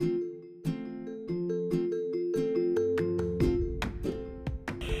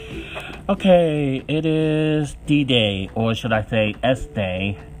Okay, it is D-Day, or should I say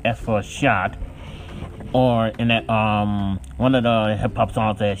S-Day, S for shot, or in that, one of the hip-hop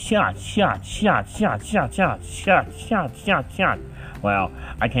songs says, shot, shot, shot, shot, shot, shot, shot, shot, shot, shot. Well,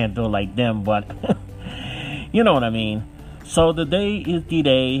 I can't do it like them, but you know what I mean. So the day is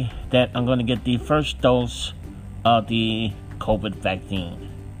D-Day that I'm going to get the first dose of the COVID vaccine.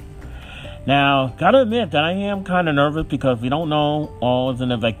 Now, gotta admit that I am kind of nervous because we don't know all is in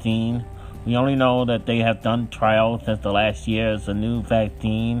the vaccine. We only know that they have done trials since the last year. It's a new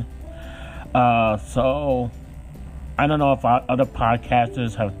vaccine. So I don't know if other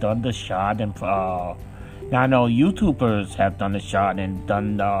podcasters have done the shot, and now I know YouTubers have done the shot and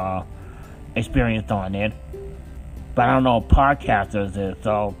done experience on it, but I don't know if podcasters is.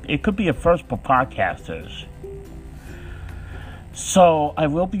 So it could be a first for podcasters. So I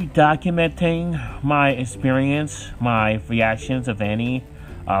will be documenting my experience, my reactions, if any,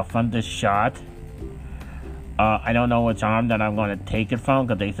 from this shot. I don't know which arm that I'm going to take it from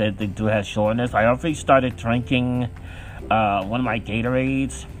because they said they do have shortness. I already started drinking one of my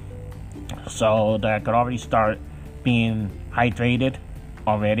Gatorades so that I could already start being hydrated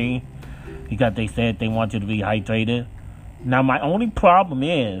already because they said they want you to be hydrated. Now my only problem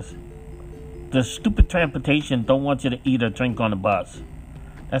is the stupid transportation don't want you to eat or drink on the bus.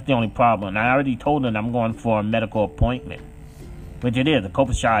 That's the only problem. I already told them I'm going for a medical appointment, which it is. A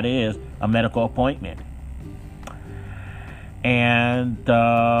COVID shot is a medical appointment. And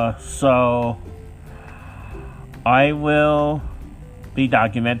so I will be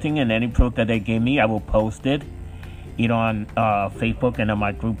documenting, and any proof that they gave me, I will post it either on Facebook and on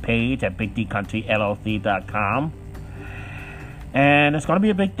my group page at BigDCountryLLC.com. And it's going to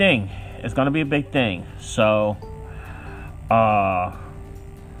be a big thing. It's going to be a big thing. So I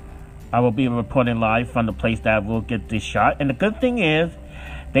will be reporting live from the place that I will get this shot. And the good thing is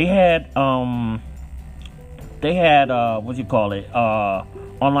they had online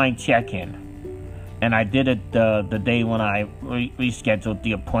check-in. And I did it the day when I rescheduled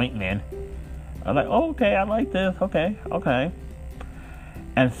the appointment. I'm like, oh, okay, I like this. Okay.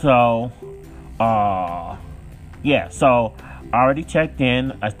 And so yeah, so I already checked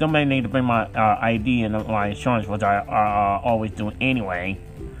in. I still may need to bring my ID and my insurance, which I always do anyway.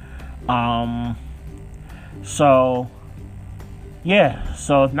 So yeah,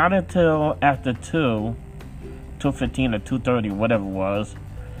 so it's not until after 2:15 or 2:30, whatever it was.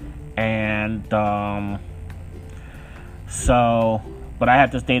 And so, but I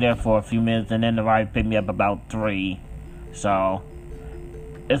had to stay there for a few minutes, and then the ride picked me up about 3. So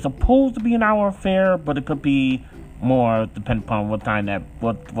it's supposed to be an hour affair, but it could be more depending upon what time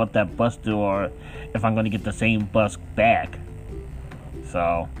what that bus do, or if I'm going to get the same bus back.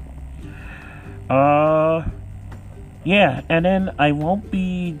 So yeah, and then I won't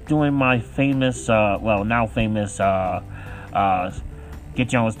be doing my famous now famous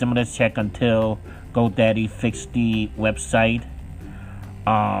get your own stimulus check until GoDaddy fixed the website.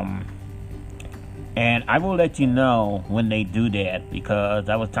 And I will let you know when they do that, because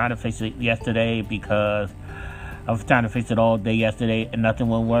I was trying to fix it yesterday, because I was trying to fix it all day yesterday and nothing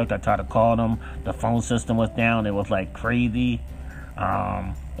would work. I tried to call them. The phone system was down. It was like crazy.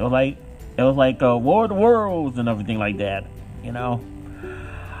 It was like War of the Worlds and everything like that, you know.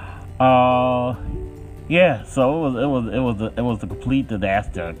 Yeah, so it was a complete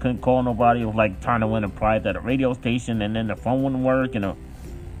disaster. I couldn't call nobody. It was like trying to win a prize at a radio station, and then the phone wouldn't work.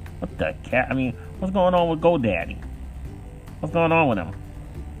 What the cat? I mean, what's going on with GoDaddy? What's going on with them?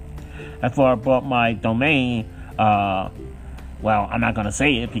 That's why I bought my domain. Well, I'm not gonna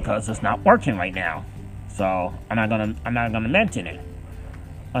say it because it's not working right now. So I'm not gonna mention it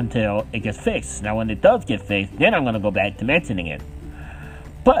until it gets fixed. Now, when it does get fixed, then I'm gonna go back to mentioning it.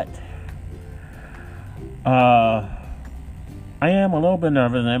 But I am a little bit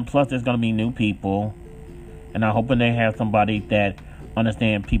nervous, and plus there's gonna be new people, and I'm hoping they have somebody that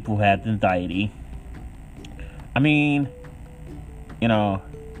understand people who have anxiety. I mean, I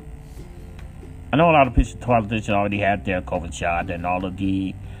know a lot of politicians already had their COVID shot, and all of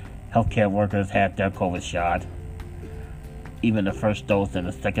the healthcare workers had their COVID shot. Even the first dose and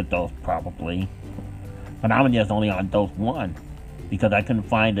the second dose, probably. But I'm just only on dose 1, because I couldn't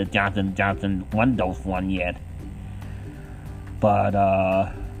find the Johnson & Johnson 1-dose one yet. But,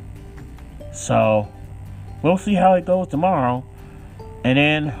 so, we'll see how it goes tomorrow. And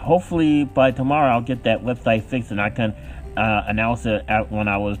then, hopefully, by tomorrow, I'll get that website fixed, and I can announce it when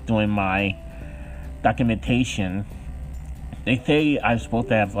I was doing my documentation. They say I'm supposed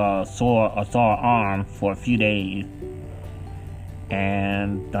to have a sore arm for a few days.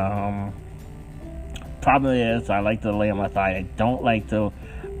 And problem is, I like to lay on my side. I don't like to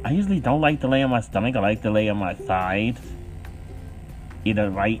I usually don't like to lay on my stomach. I like to lay on my sides, either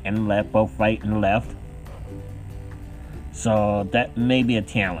right and left, both right and left. So that may be a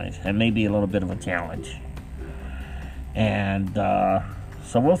challenge. It may be a little bit of a challenge. And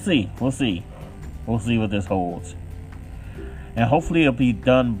so we'll see. We'll see what this holds. And hopefully it'll be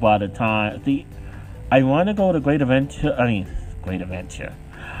done by the time. I want to go to Great Adventure.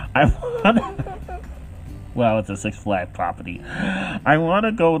 I want well, it's a Six Flags property. I want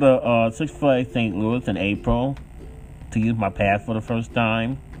to go to Six Flags St. Louis in April to use my pass for the first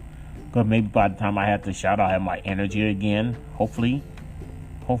time. Because maybe by the time I have to shout, I'll have my energy again. Hopefully.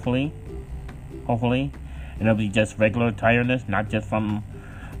 And it'll be just regular tiredness, not just from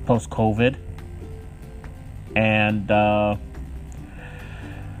post-COVID. And, but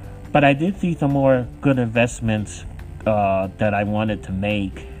I did see some more good investments that I wanted to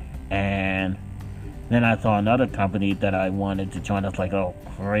make. And then I saw another company that I wanted to join. I was like, oh,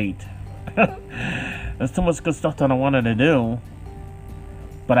 great. There's so much good stuff that I wanted to do.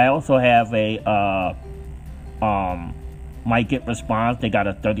 But I also have a Might Get Response. They got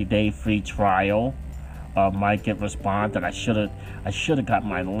a 30-day free trial of Might Get Response, and I should have got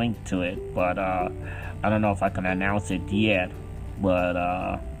my link to it, but I don't know if I can announce it yet.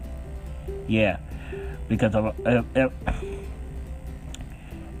 But yeah, because of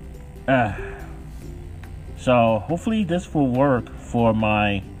so hopefully this will work for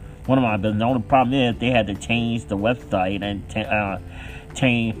one of my business. The only problem is they had to change the website and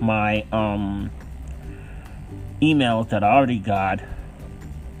change my emails that I already got.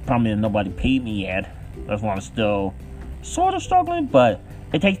 Probably nobody paid me yet. That's why I'm still sort of struggling, but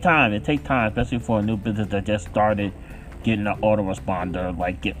it takes time. Especially for a new business that just started getting an autoresponder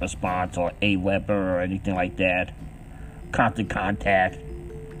like GetResponse or Aweber or anything like that. Constant Contact,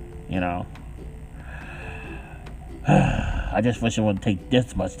 you know. I just wish it wouldn't take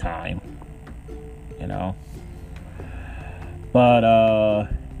this much time, you know. But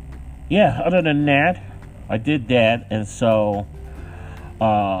yeah, other than that, I did that, and so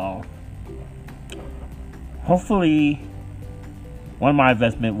hopefully one of my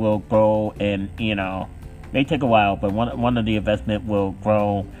investment will grow, and you know, may take a while, but one of the investment will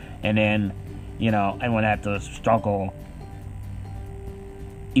grow, and then you know, I won't have to struggle.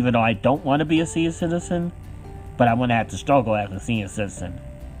 Even though I don't want to be a senior citizen, but I wouldn't have to struggle as a senior citizen.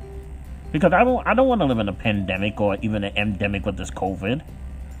 Because I don't want to live in a pandemic or even an endemic with this COVID.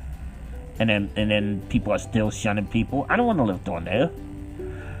 And then people are still shunning people. I don't want to live doing that.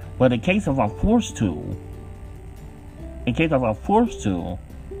 But in case if I'm forced to,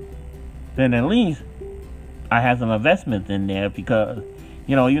 then at least I have some investments in there, because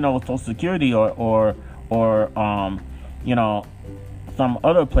you know Social Security or you know, some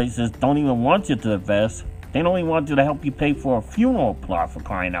other places don't even want you to invest. They don't even want you to help you pay for a funeral plot, for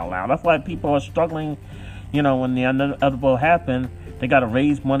crying out loud. That's why people are struggling. You know, when the inevitable happens, they got to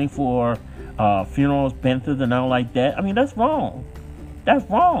raise money for funeral expenses and all like that. I mean, that's wrong. That's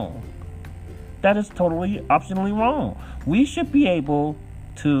wrong. That is totally, optionally wrong. We should be able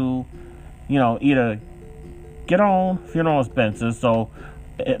to, you know, either get our own funeral expenses so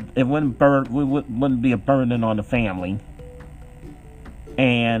it wouldn't be a burden on the family,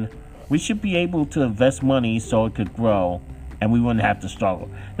 and we should be able to invest money so it could grow and we wouldn't have to struggle.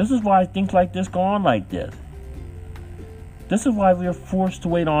 This is why things like this go on like this. This is why we are forced to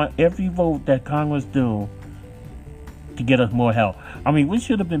wait on every vote that Congress do to get us more help. I mean, we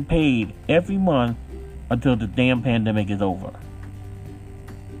should have been paid every month until the damn pandemic is over.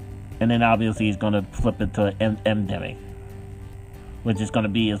 And then obviously it's going to flip into an endemic, which is going to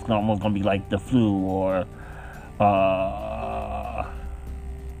be, it's almost going to be like the flu or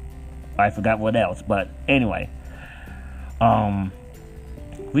I forgot what else, but anyway,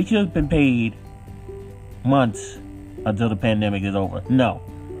 we should have been paid months until the pandemic is over. No,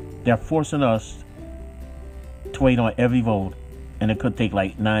 they're forcing us to wait on every vote, and it could take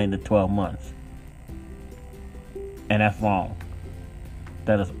like 9 to 12 months, and that's wrong.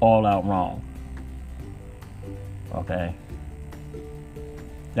 That is all out wrong. Okay,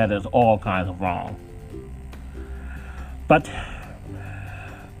 that is all kinds of wrong. But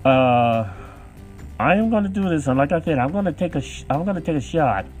I am going to do this, and like I said, I'm going to take a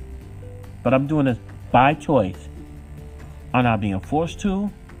shot, but I'm doing this by choice. I'm not being forced to.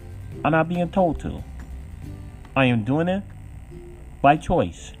 I'm not being told to. I am doing it by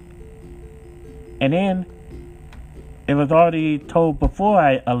choice. And then, it was already told before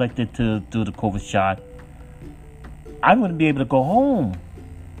I elected to do the COVID shot, I wouldn't be able to go home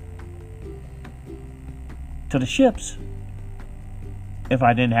to the ships if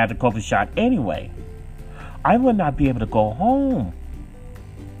I didn't have the COVID shot anyway. I would not be able to go home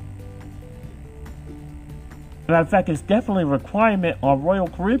Matter of fact, it's definitely a requirement on Royal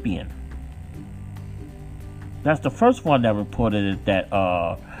Caribbean. That's the first one that reported it that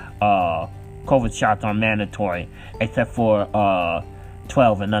COVID shots are mandatory, except for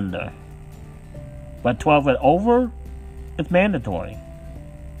 12 and under. But 12 and over, it's mandatory.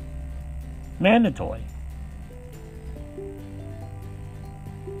 Mandatory.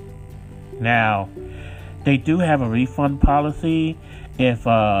 Now, they do have a refund policy if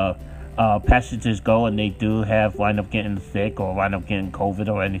passengers go and they do wind up getting sick or wind up getting COVID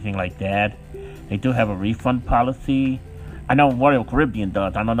or anything like that. They do have a refund policy. I know Royal Caribbean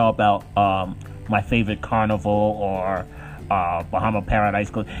does. I don't know about my favorite Carnival or Bahama Paradise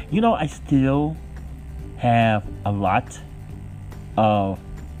Cruise. You know, I still have a lot of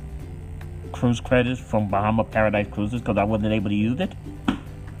cruise credits from Bahama Paradise Cruises because I wasn't able to use it.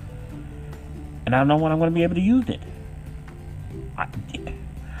 And I don't know when I'm going to be able to use it.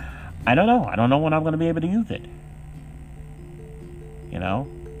 I don't know. I don't know when I'm going to be able to use it. You know?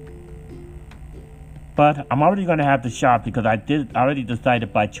 But I'm already going to have to shop because I already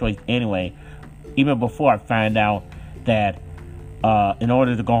decided by choice anyway. Even before I found out that in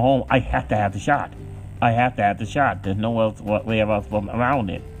order to go home, I have to have the shot. I have to have the shot. There's no way else around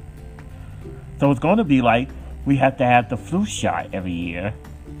it. So it's going to be like we have to have the flu shot every year.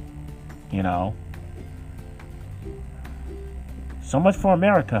 You know. So much for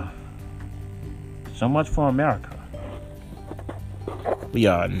America. So much for America. We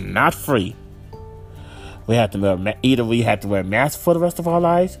are not free. We have to either we have to wear masks for the rest of our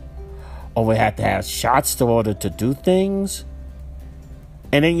lives, or we have to have shots in order to do things.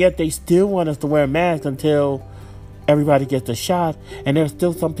 And then yet they still want us to wear masks until everybody gets a shot. And there's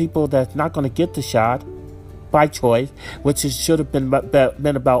still some people that's not going to get the shot by choice, which it should have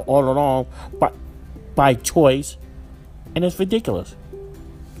been about all along, by choice. And it's ridiculous.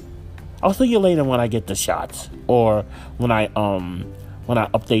 I'll see you later when I get the shots, or when I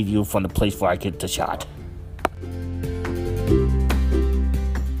update you from the place where I get the shot.